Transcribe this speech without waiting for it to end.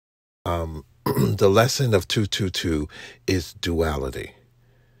The lesson of 222 is duality,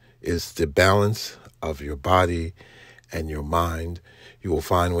 is the balance of your body and your mind. You will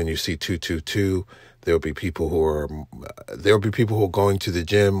find when you see 222, there'll be people who are going to the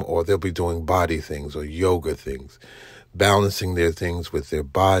gym, or they'll be doing body things or yoga things, balancing their things with their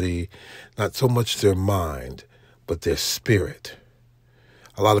body, not so much their mind, but their spirit.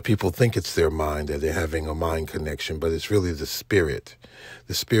 A lot of people think it's their mind, that they're having a mind connection, but it's really the spirit.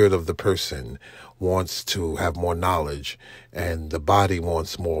 The spirit of the person wants to have more knowledge, and the body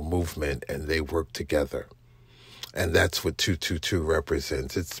wants more movement, and they work together. And that's what 222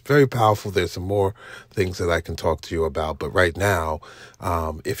 represents. It's very powerful. There's some more things that I can talk to you about. But right now,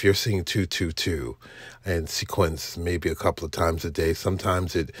 if you're seeing 222 and sequence maybe a couple of times a day,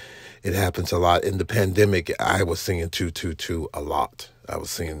 sometimes it happens a lot. In the pandemic, I was seeing 222 a lot. I was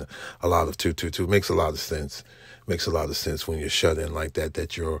seeing a lot of 222. It makes a lot of sense. Makes a lot of sense when you're shut in like that,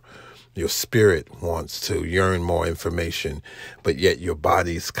 that your spirit wants to yearn more information, but yet your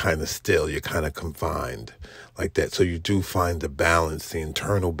body's kind of still, you're kind of confined like that. So you do find the balance, the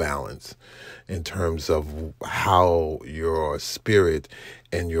internal balance, in terms of how your spirit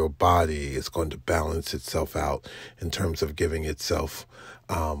and your body is going to balance itself out in terms of giving itself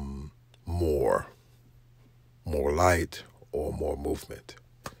more light or more movement.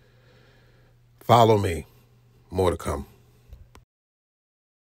 Follow me. More to come.